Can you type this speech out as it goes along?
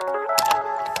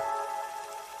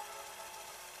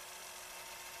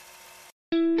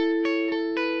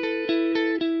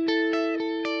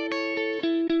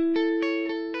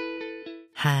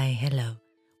hello.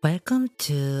 Welcome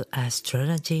to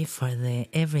Astrology for the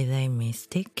Everyday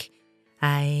Mystic.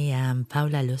 I am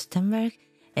Paula Lustenberg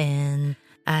and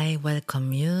I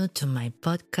welcome you to my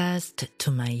podcast,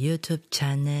 to my YouTube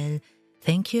channel.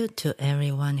 Thank you to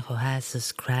everyone who has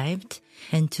subscribed.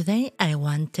 And today I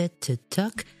wanted to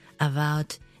talk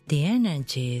about the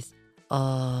energies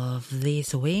of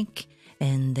this week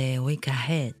and the week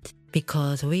ahead,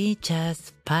 because we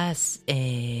just passed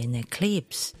an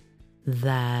eclipse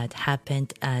that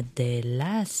happened at the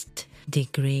last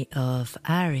degree of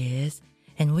Aries,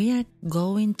 and we are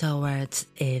going towards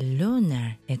a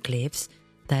lunar eclipse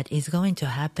that is going to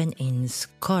happen in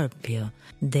Scorpio,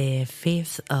 the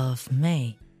 5th of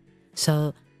May.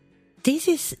 So this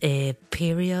is a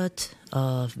period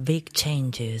of big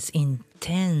changes,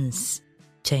 intense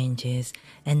changes,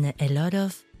 and a lot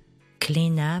of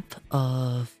cleanup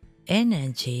of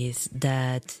energies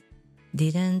that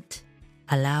didn't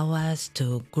allow us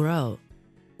to grow.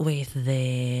 With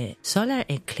the solar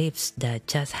eclipse that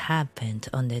just happened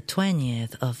on the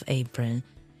 20th of April,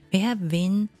 we have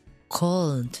been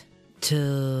called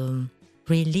to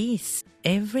release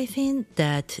everything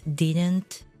that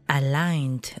didn't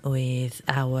align with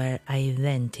our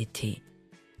identity.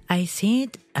 I see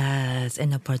it as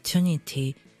an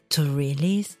opportunity to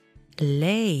release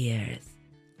layers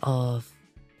of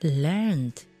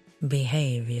learned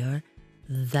behavior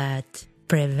that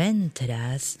prevented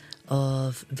us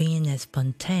of being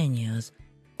spontaneous,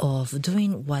 of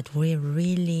doing what we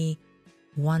really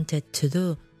wanted to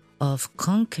do, of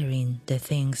conquering the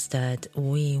things that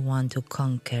we want to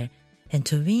conquer, and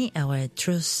to be our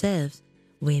true selves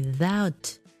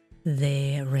without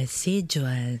the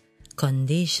residual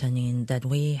conditioning that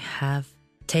we have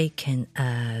taken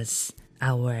as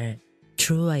our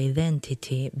true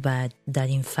identity, but that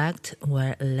in fact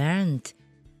were learned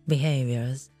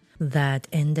behaviors that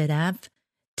ended up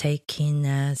taking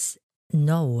us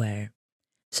nowhere.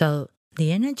 So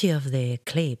the energy of the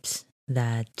eclipse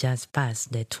that just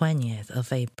passed, the 20th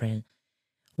of April,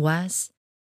 was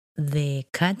the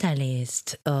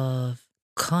catalyst of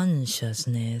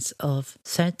consciousness of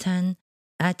certain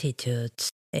attitudes,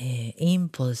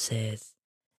 impulses,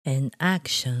 and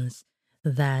actions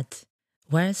that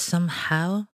were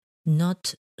somehow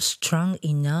not strong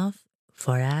enough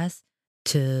for us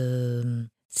to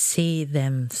see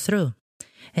them through.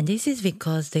 And this is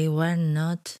because they were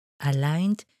not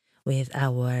aligned with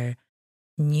our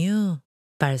new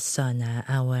persona,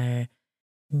 our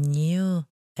new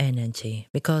energy,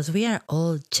 because we are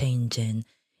all changing.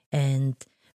 And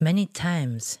many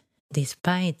times,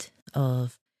 despite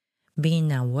of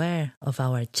being aware of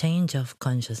our change of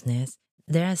consciousness,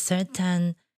 there are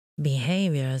certain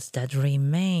behaviors that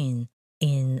remain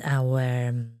in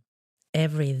our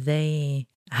everyday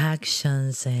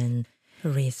actions and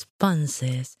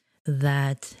responses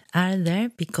that are there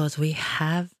because we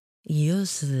have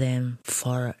used them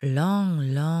for a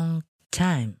long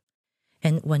time.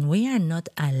 And when we are not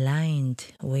aligned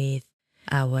with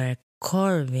our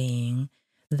core being,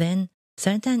 then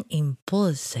certain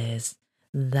impulses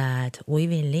that we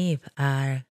believe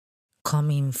are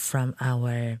coming from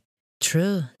our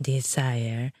true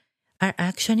desire are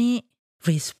actually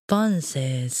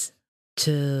responses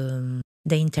to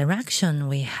the interaction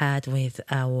we had with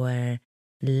our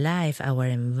life, our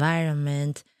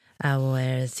environment,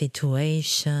 our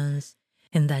situations,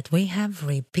 and that we have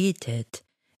repeated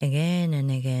again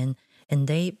and again, and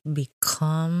they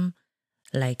become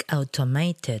like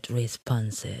automated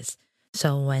responses.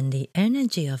 So when the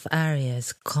energy of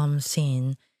Aries comes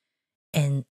in,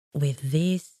 and with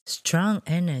this strong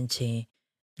energy,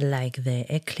 like the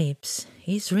eclipse,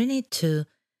 is really to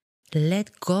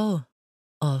let go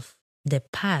of the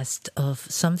past, of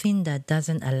something that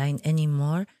doesn't align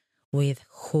anymore with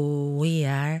who we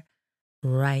are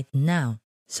right now.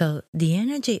 So the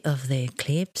energy of the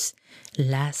eclipse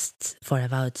lasts for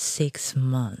about 6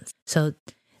 months. So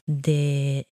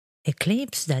the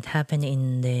eclipse that happened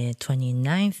in the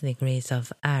 29th degrees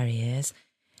of Aries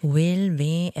will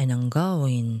be an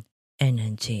ongoing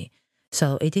energy.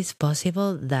 So it is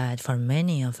possible that for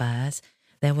many of us,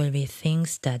 there will be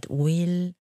things that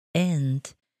will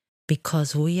end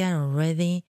because we are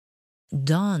already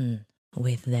done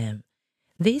with them.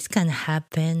 This can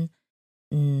happen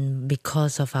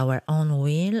because of our own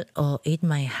will, or it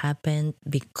might happen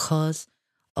because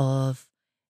of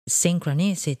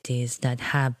synchronicities that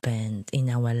happened in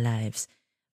our lives.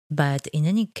 But in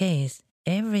any case,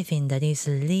 everything that is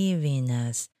leaving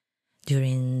us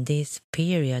during this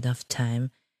period of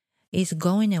time is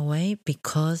going away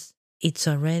because it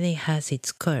already has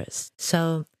its course.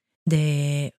 So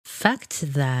the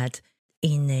fact that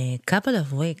in a couple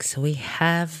of weeks, we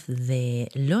have the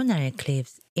lunar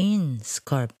eclipse in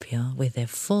Scorpio with the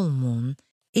full moon.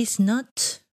 It's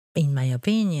not, in my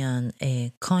opinion,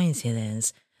 a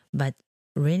coincidence, but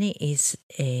really is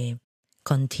a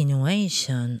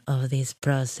continuation of this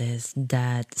process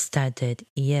that started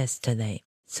yesterday.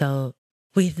 So,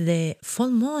 with the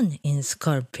full moon in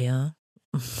Scorpio,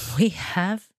 we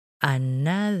have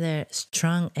another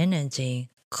strong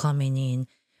energy coming in,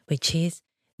 which is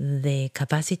the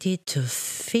capacity to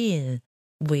feel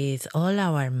with all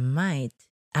our might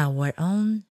our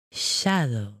own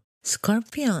shadow.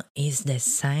 Scorpio is the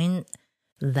sign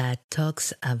that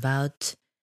talks about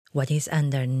what is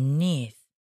underneath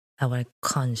our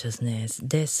consciousness,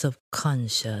 the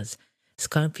subconscious.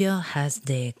 Scorpio has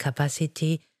the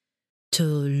capacity to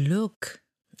look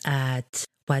at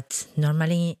what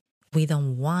normally we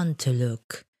don't want to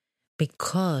look,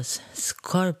 because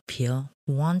Scorpio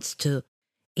wants to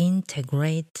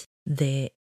integrate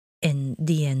the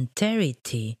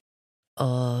entirety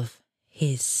of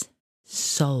his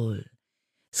soul.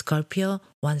 Scorpio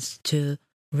wants to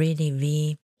really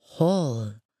be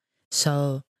whole.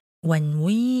 So when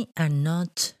we are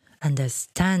not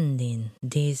understanding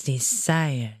this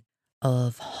desire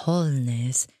of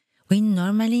wholeness, we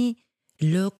normally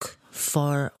look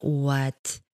for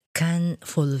what can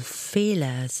fulfill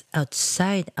us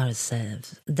outside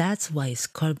ourselves. That's why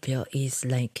Scorpio is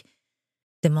like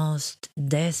the most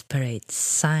desperate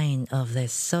sign of the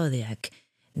zodiac.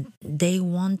 They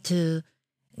want to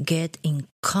get in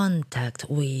contact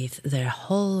with their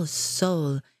whole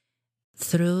soul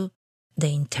through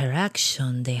the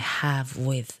interaction they have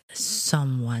with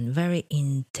someone very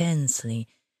intensely.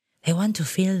 They want to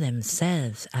feel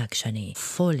themselves actually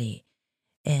fully,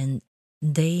 and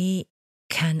they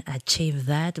can achieve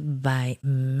that by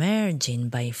merging,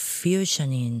 by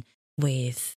fusioning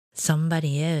with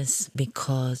somebody else,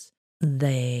 because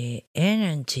the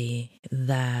energy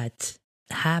that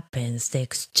happens, the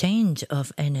exchange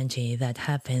of energy that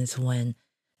happens when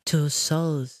two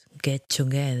souls get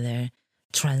together,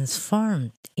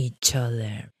 transform each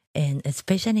other. And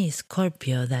especially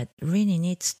Scorpio, that really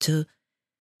needs to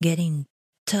get in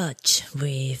touch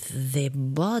with the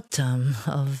bottom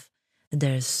of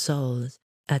their souls.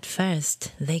 At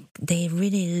first, they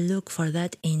really look for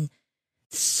that in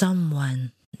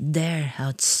someone there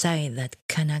outside that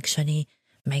can actually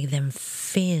make them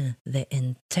feel the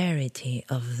entirety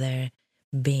of their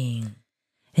being.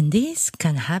 And this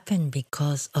can happen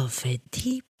because of a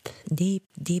deep, deep,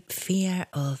 deep fear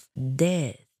of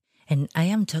death. And I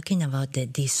am talking about the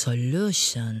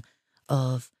dissolution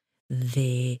of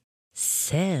the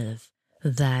self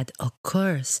that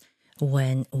occurs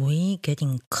when we get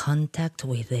in contact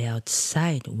with the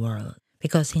outside world.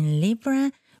 Because in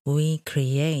Libra, we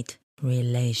create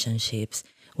relationships,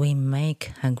 we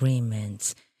make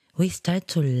agreements, we start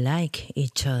to like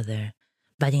each other.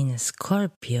 But in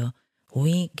Scorpio,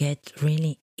 we get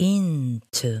really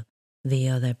into the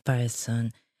other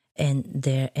person and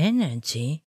their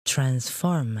energy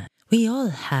transforms. We all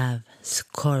have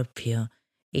Scorpio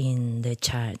in the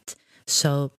chart.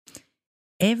 So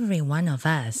every one of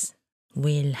us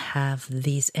will have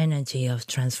this energy of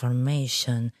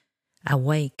transformation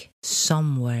awake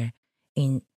somewhere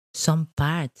in some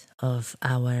part of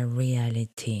our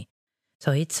reality.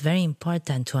 So it's very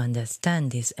important to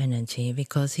understand this energy,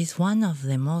 because it's one of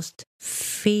the most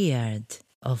feared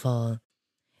of all,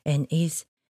 and is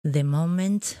the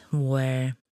moment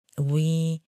where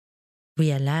we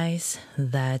realize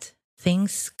that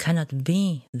things cannot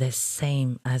be the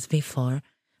same as before,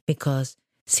 because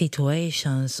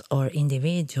situations or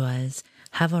individuals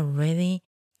have already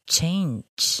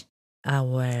changed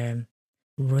our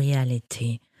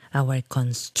reality, our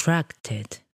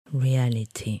constructed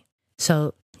reality.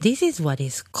 So this is what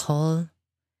is called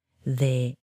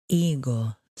the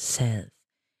ego self.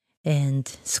 And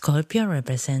Scorpio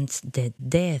represents the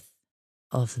death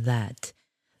of that.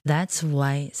 That's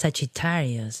why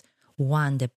Sagittarius,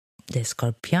 once the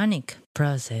scorpionic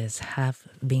process have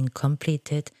been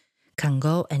completed, can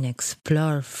go and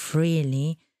explore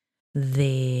freely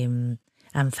the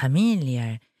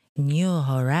unfamiliar, new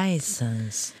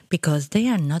horizons, because they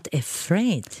are not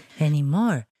afraid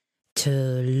anymore to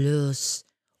lose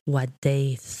what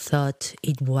they thought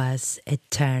it was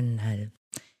eternal.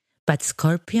 But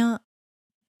Scorpio,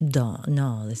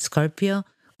 Scorpio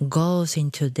goes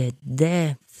into the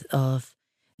depth of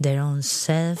their own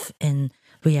self and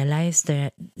realize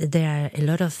that there are a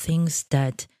lot of things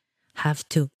that have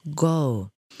to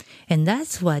go. And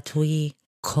that's what we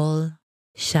call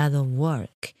shadow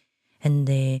work. And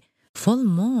the full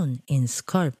moon in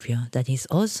Scorpio, that is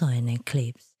also an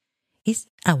eclipse, is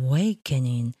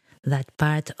awakening that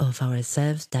part of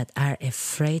ourselves that are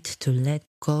afraid to let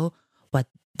go what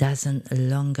doesn't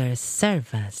longer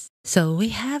serve us. So we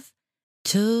have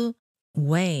two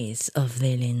ways of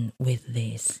dealing with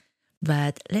this,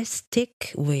 but let's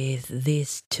stick with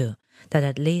these two that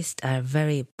at least are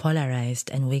very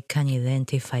polarized and we can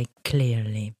identify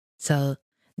clearly. So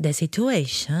the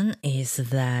situation is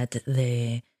that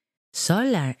the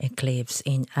solar eclipse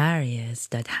in Aries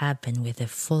that happened with the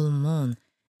full moon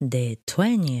the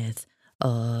 20th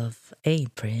of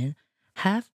April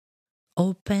have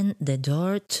opened the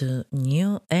door to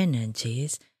new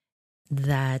energies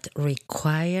that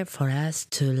require for us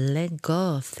to let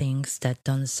go of things that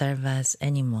don't serve us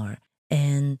anymore.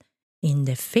 And in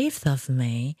the 5th of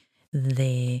May,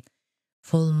 the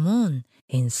full moon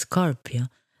in Scorpio,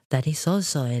 that is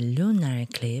also a lunar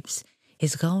eclipse,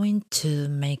 is going to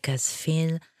make us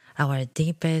feel our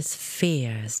deepest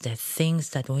fears, the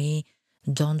things that we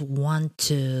don't want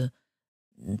to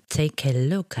take a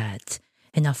look at.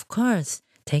 And of course,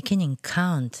 taking in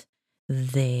account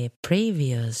the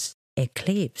previous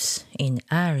eclipse in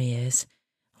Aries,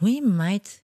 we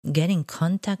might get in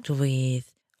contact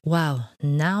with, wow,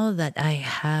 now that I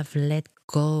have let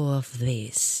go of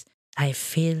this, I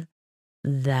feel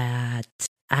that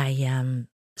I am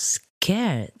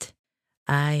scared.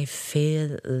 I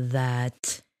feel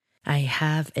that I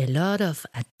have a lot of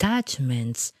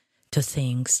attachments to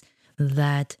things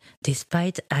that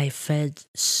despite I felt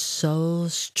so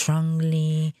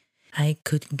strongly, I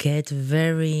could get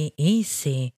very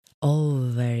easy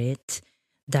over it,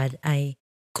 that I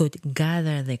could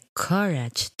gather the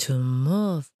courage to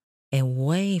move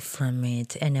away from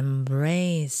it and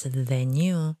embrace the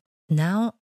new.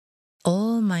 Now,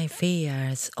 all my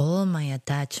fears, all my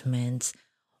attachments,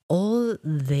 all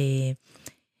the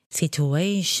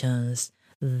situations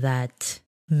that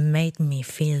made me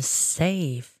feel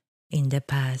safe in the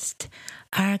past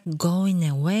are going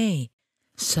away.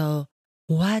 So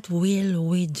what will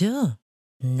we do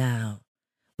now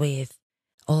with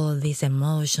all these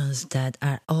emotions that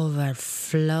are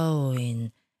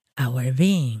overflowing our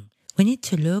being? We need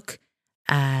to look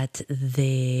at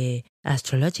the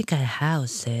astrological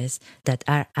houses that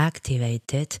are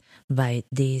activated by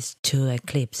these two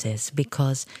eclipses,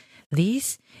 because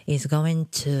this is going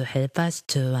to help us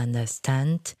to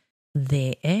understand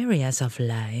the areas of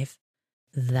life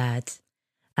that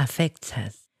affect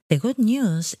us. The good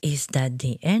news is that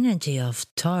the energy of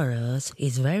Taurus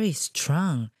is very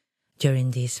strong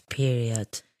during this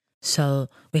period. So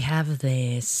we have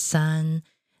the sun.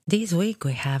 This week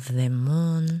we have the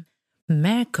moon.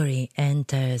 Mercury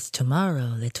enters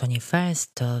tomorrow, the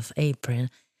 21st of April,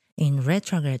 in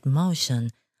retrograde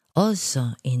motion, also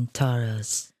in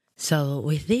Taurus. So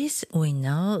with this, we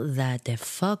know that the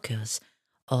focus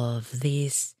of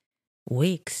these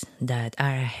weeks that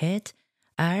are ahead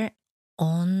are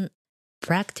on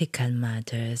practical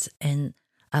matters and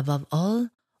above all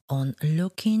on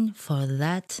looking for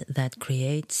that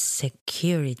creates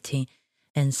security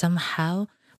and somehow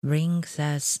brings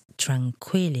us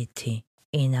tranquility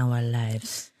in our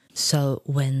lives. So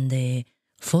when the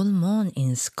full moon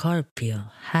in Scorpio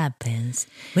happens,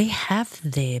 we have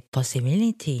the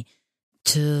possibility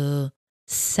to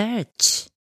search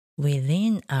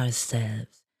within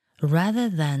ourselves rather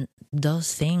than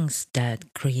those things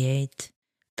that create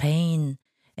pain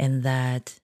and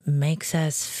that makes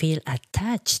us feel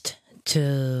attached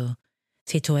to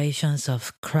situations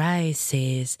of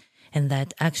crisis, and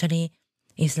that actually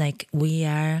is like we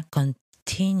are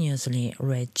continuously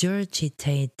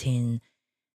regurgitating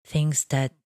things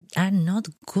that are not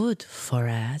good for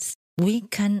us. We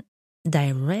can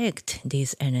direct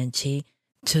this energy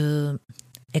to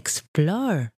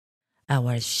explore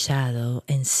our shadow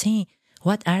and see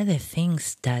what are the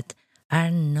things that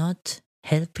are not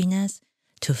helping us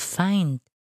to find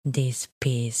this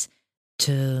peace,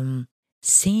 to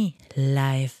see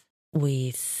life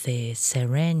with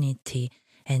serenity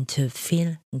and to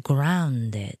feel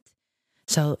grounded.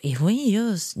 So if we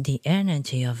use the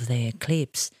energy of the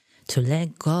eclipse to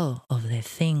let go of the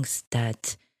things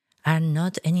that are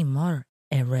not anymore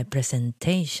a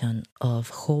representation of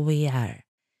who we are,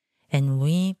 and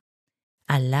we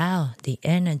allow the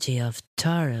energy of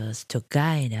Taurus to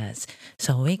guide us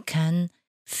so we can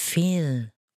feel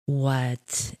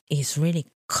what is really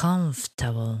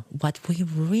comfortable, what we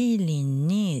really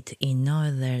need in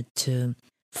order to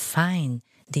find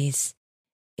this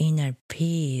inner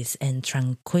peace and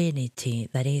tranquility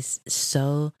that is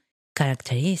so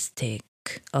characteristic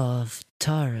of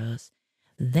Taurus.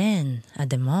 Then, at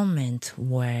the moment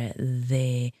where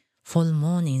the full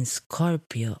moon in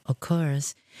Scorpio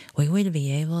occurs, we will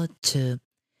be able to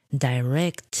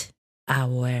direct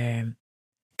our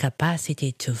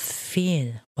capacity to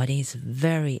feel what is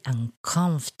very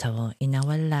uncomfortable in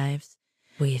our lives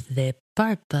with the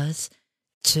purpose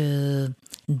to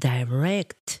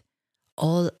direct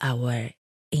all our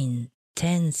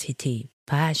intensity,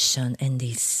 passion, and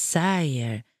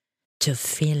desire to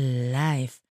feel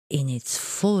life in its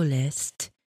fullest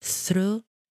through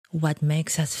what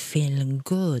makes us feel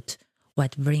good,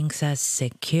 what brings us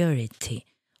security,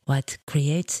 what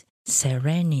creates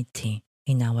serenity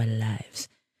in our lives.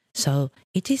 So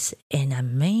it is an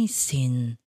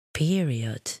amazing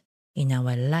period in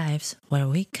our lives where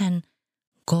we can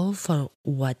go for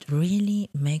what really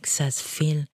makes us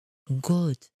feel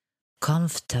good,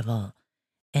 comfortable,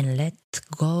 and let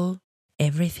go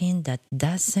everything that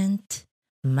doesn't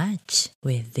match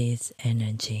with this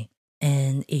energy.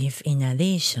 And if in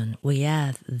addition we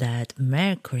add that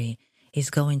Mercury is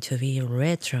going to be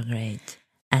retrograde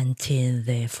until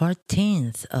the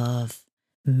 14th of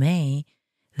May,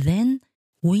 then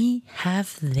we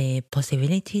have the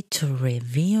possibility to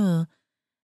review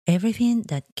everything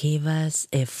that gives us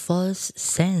a false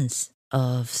sense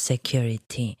of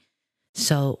security.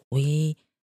 So we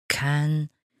can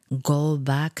go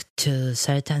back to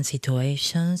certain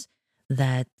situations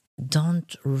that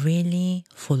don't really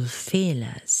fulfill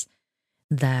us,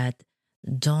 that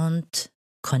don't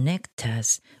connect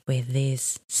us with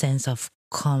this sense of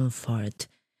comfort,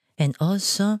 and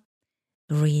also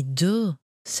redo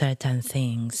certain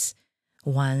things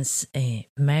once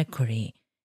Mercury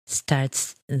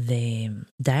starts the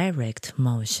direct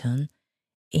motion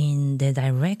in the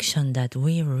direction that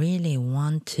we really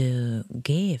want to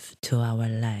give to our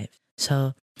life.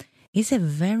 So it's a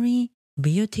very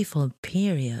beautiful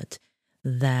period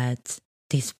that,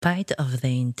 despite of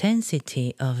the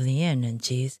intensity of the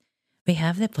energies, we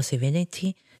have the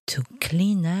possibility to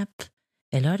clean up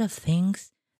a lot of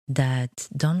things that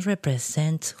don't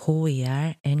represent who we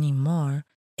are anymore,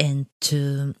 and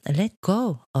to let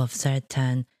go of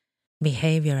certain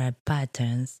behavioral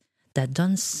patterns that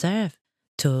don't serve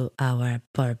to our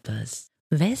purpose.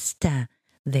 Vesta,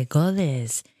 the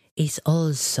goddess, is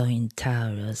also in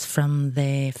Taurus from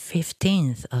the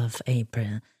 15th of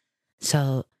April.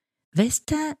 So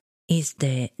Vesta is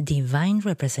the divine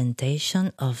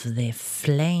representation of the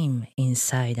flame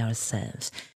inside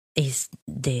ourselves. It's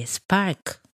the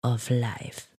spark of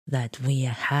life that we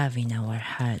have in our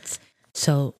hearts.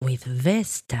 So with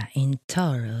Vesta in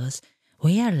Taurus,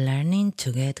 we are learning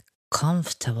to get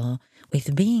comfortable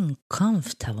with being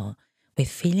comfortable, with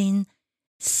feeling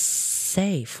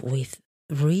safe, with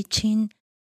reaching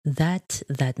that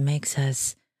makes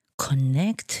us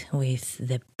connect with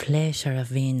the pleasure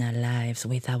of being alive,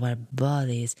 with our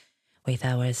bodies, with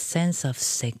our sense of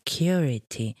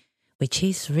security, which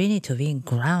is really to be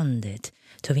grounded,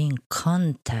 to be in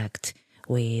contact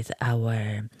with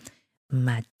our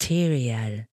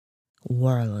material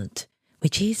world,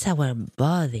 which is our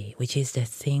body, which is the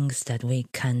things that we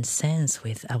can sense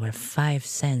with our five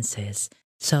senses.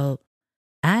 So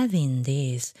adding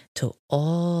this to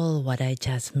all what I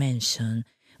just mentioned,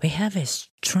 we have a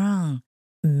strong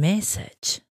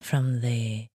message from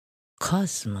the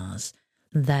cosmos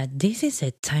that this is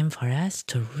a time for us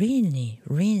to really,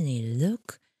 really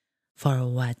look for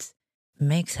what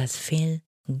makes us feel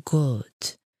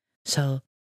good. So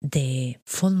the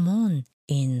full moon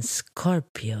in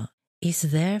Scorpio is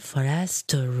there for us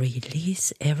to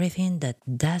release everything that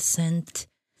doesn't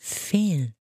feel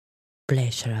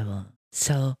pleasurable.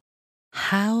 So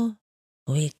how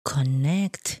we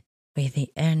connect with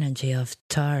the energy of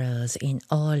Taurus in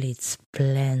all its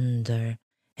splendor.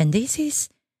 And this is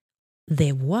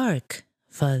the work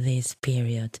for this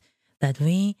period, that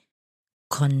we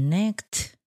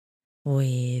connect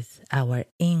with our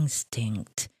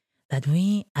instinct, that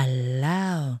we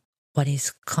allow what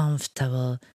is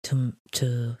comfortable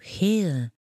to heal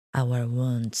our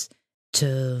wounds,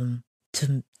 to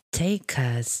take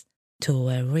us to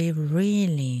where we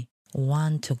really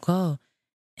want to go,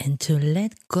 and to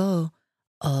let go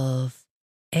of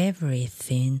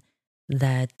everything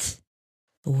that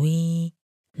we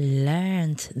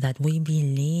learned, that we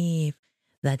believe,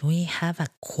 that we have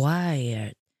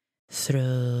acquired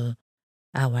through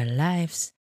our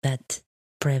lives, that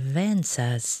prevents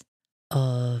us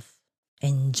of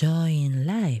enjoying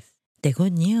life. The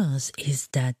good news is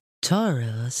that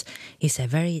Taurus is a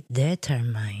very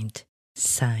determined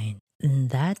sign.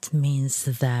 And that means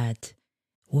that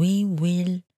we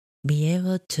will be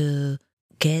able to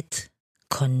get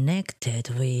connected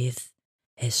with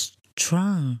a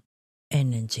strong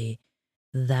energy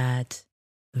that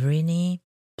really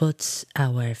puts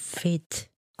our feet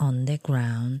on the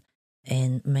ground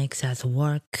and makes us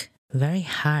work very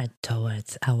hard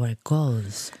towards our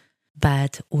goals.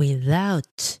 But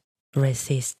without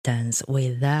resistance,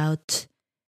 without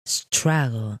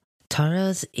struggle,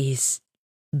 Taurus is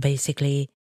basically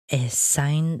a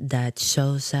sign that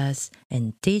shows us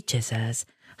and teaches us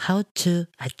how to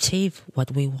achieve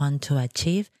what we want to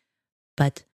achieve,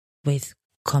 but with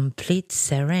complete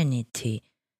serenity,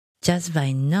 just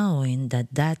by knowing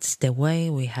that that's the way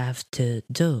we have to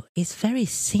do. It's very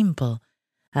simple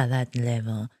at that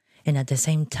level. And at the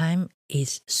same time,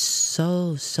 it's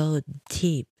so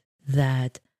deep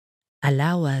that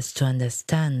allow us to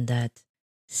understand that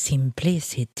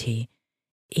simplicity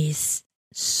is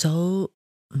so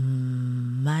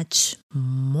much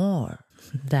more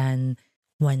than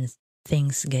when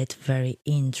things get very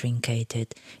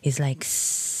intricate. It's like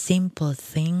simple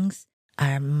things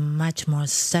are much more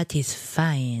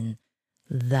satisfying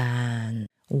than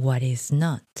what is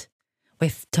not.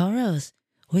 With Taurus,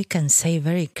 we can say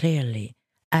very clearly,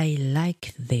 I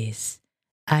like this,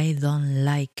 I don't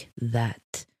like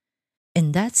that.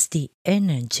 And that's the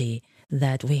energy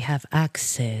that we have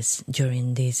access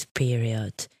during this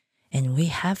period. And we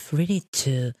have really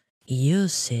to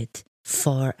use it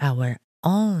for our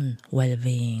own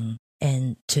well-being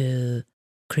and to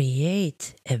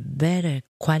create a better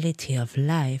quality of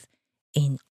life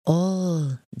in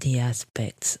all the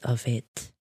aspects of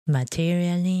it,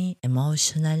 materially,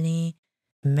 emotionally,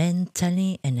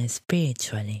 mentally, and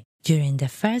spiritually. During the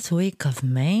first week of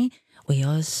May, we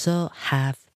also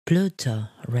have Pluto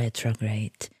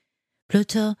retrograde.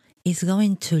 Pluto is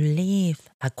going to leave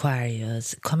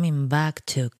Aquarius, coming back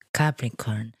to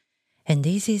Capricorn. And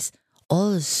this is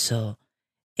also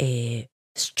a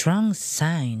strong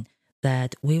sign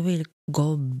that we will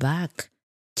go back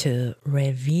to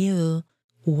review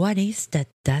what is that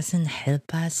doesn't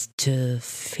help us to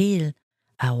feel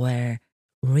our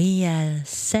real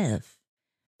self.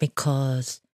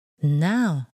 Because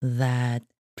now that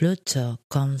Pluto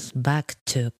comes back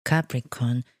to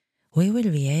Capricorn, we will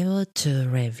be able to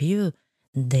review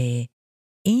the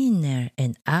inner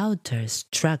and outer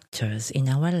structures in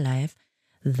our life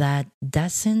that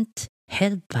doesn't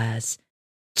help us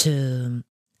to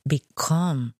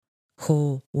become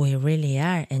who we really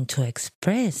are and to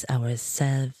express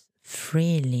ourselves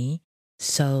freely.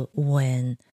 So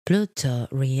when Pluto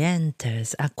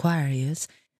re-enters Aquarius,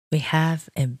 we have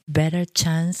a better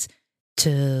chance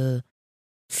to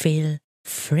feel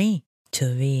free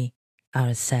to be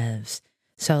ourselves.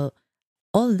 So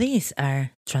all these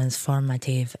are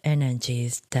transformative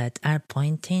energies that are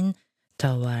pointing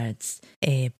towards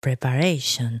a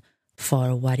preparation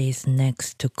for what is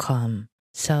next to come.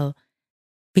 So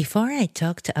before I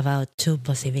talked about two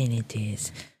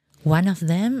possibilities. One of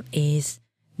them is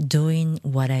doing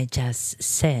what I just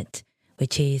said,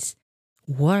 which is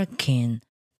working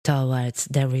towards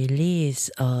the release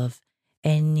of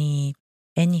anything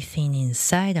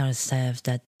inside ourselves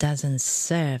that doesn't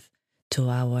serve to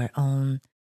our own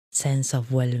sense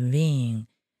of well-being,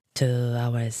 to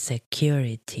our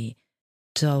security,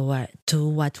 to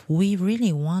what we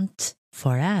really want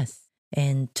for us,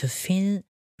 and to feel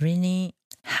really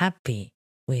happy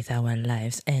with our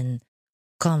lives and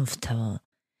comfortable.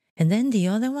 And then the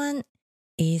other one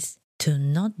is to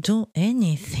not do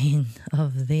anything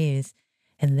of this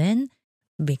and then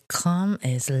become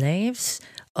slaves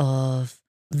of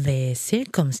the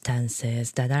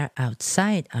circumstances that are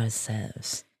outside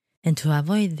ourselves. And to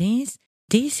avoid this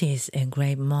is a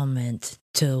great moment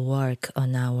to work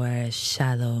on our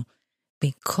shadow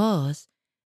because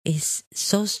it's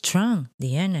so strong,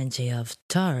 the energy of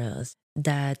Taurus,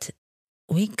 that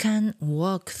we can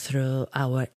walk through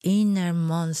our inner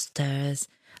monsters,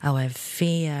 our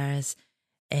fears,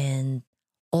 and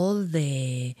all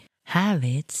the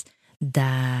habits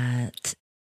that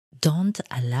don't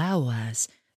allow us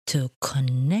to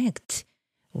connect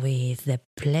with the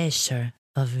pleasure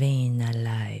of being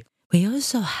alive. We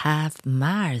also have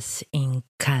Mars in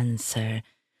Cancer,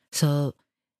 so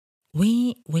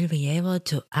we will be able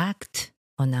to act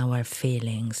on our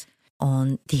feelings,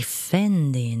 on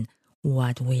defending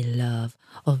what we love,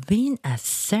 of being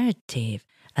assertive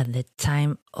at the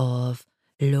time of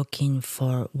looking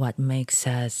for what makes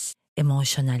us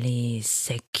emotionally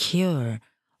secure,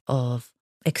 of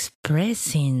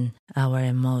expressing our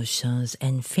emotions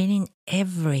and feeling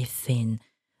everything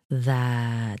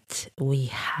that we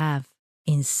have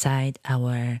inside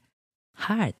our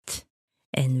heart.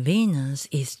 And Venus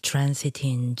is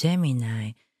transiting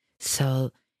Gemini,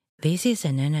 so this is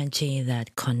an energy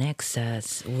that connects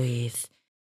us with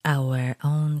our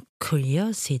own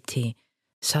curiosity.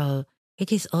 So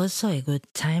it is also a good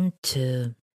time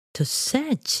to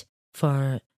search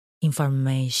for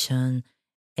information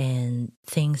and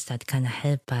things that can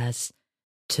help us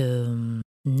to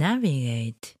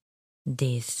navigate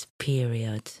this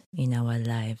period in our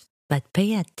lives. But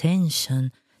pay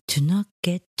attention to not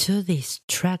get too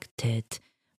distracted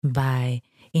by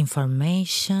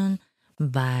information,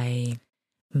 by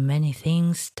many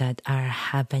things that are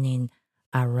happening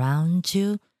around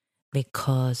you,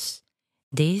 because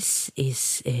this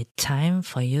is a time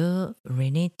for you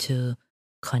really to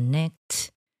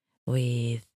connect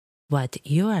with what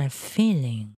you are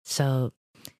feeling. So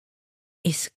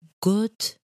it's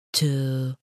good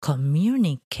to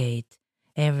communicate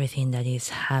everything that is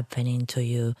happening to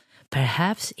you.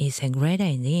 Perhaps it's a great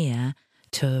idea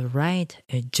to write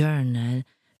a journal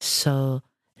so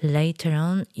later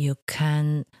on you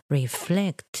can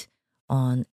reflect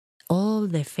on all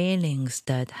the feelings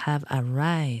that have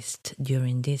arisen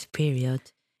during this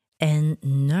period and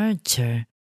nurture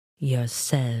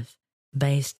yourself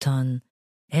based on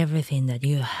everything that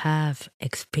you have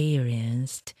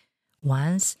experienced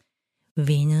once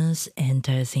Venus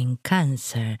enters in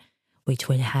Cancer, which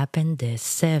will happen the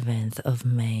 7th of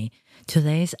May, 2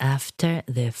 days after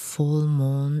the full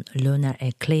moon lunar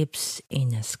eclipse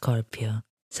in Scorpio.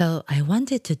 So I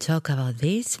wanted to talk about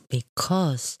this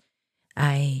because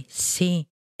I see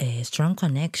a strong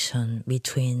connection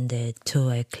between the two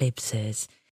eclipses,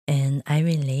 and I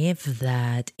believe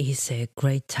that it's a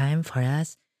great time for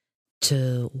us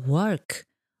to work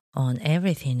on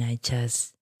everything I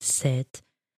just said,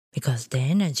 because the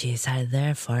energies are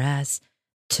there for us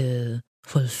to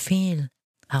fulfill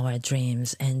our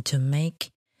dreams and to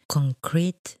make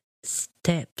concrete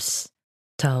steps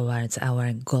towards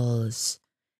our goals,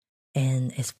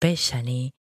 and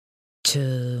especially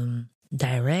to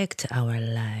direct our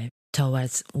life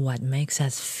towards what makes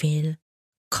us feel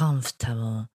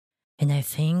comfortable. And I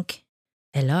think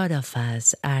a lot of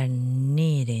us are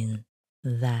needing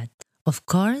that. Of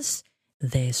course,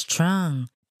 the strong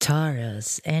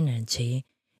Taurus energy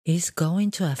is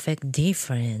going to affect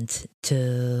different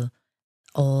to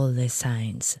all the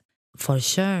signs. For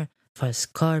sure, for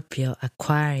Scorpio,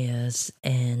 Aquarius,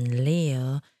 and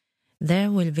Leo,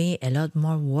 there will be a lot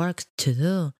more work to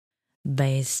do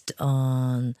based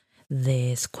on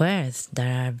the squares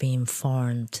that are being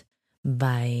formed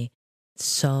by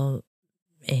so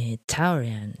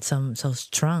Taurian, so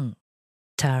strong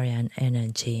Taurian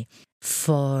energy.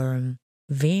 For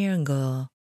Virgo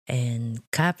and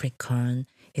Capricorn,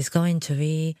 it's going to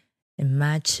be a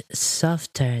much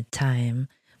softer time,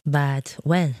 but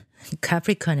well,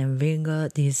 Capricorn and Virgo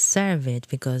deserve it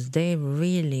because they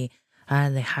really are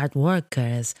the hard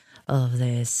workers of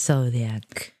the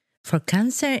zodiac. For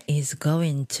Cancer, it's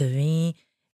going to be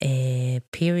a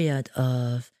period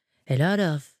of a lot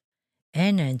of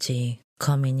energy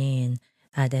coming in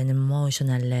at an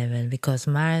emotional level because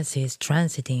Mars is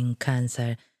transiting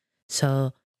Cancer.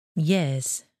 So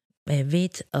yes, a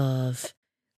bit of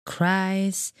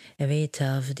cries, a bit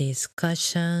of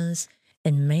discussions,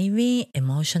 and maybe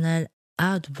emotional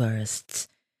outbursts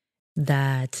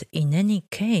that in any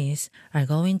case are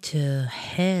going to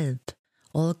help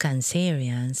all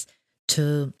Cancerians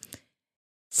to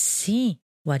see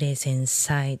what is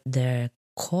inside their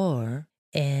core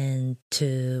and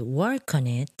to work on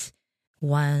it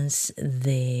once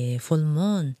the full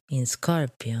moon in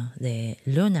Scorpio, the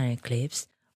lunar eclipse,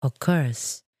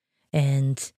 occurs.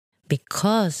 And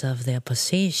because of the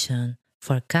opposition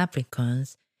for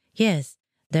Capricorns, yes,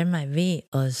 there might be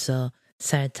also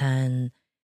certain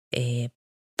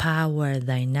power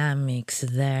dynamics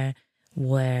there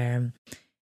where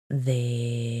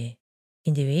the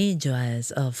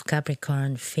individuals of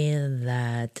Capricorn feel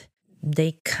that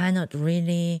they cannot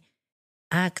really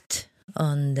act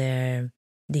on their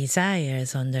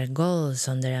desires, on their goals,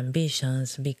 on their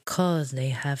ambitions because they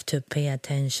have to pay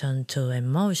attention to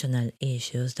emotional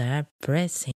issues that are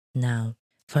pressing now.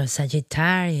 For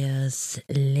Sagittarius,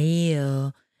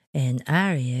 Leo, and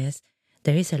Aries,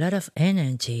 there is a lot of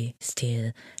energy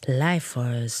still, life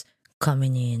force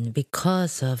coming in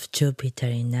because of Jupiter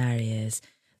in Aries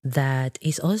that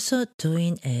is also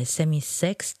doing a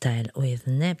semi-sextile with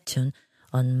Neptune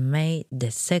on May the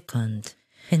 2nd.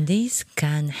 And this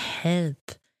can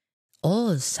help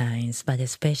all signs, but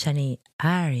especially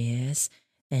Aries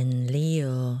and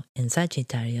Leo and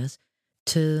Sagittarius,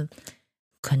 to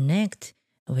connect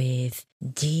with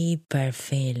deeper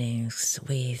feelings,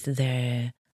 with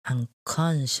their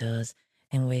unconscious,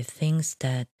 and with things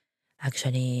that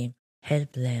actually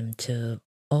help them to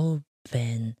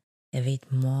open a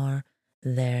bit more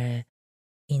their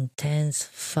intense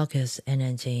focus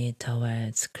energy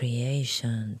towards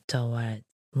creation, toward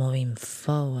moving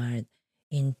forward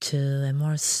into a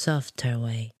more softer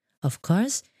way. Of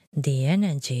course, the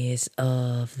energies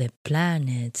of the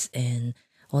planets and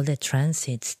all the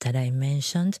transits that I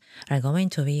mentioned are going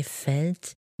to be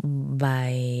felt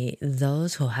by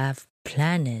those who have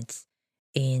planets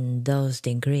in those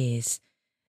degrees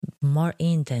more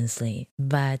intensely,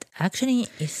 but actually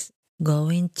it's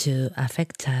going to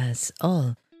affect us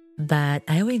all. But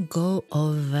I will go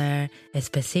over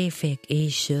specific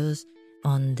issues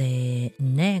on the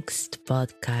next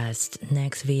podcast,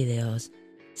 next videos.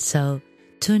 So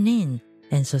tune in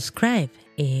and subscribe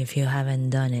if you haven't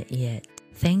done it yet.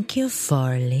 Thank you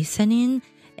for listening,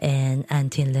 and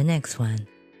until the next one.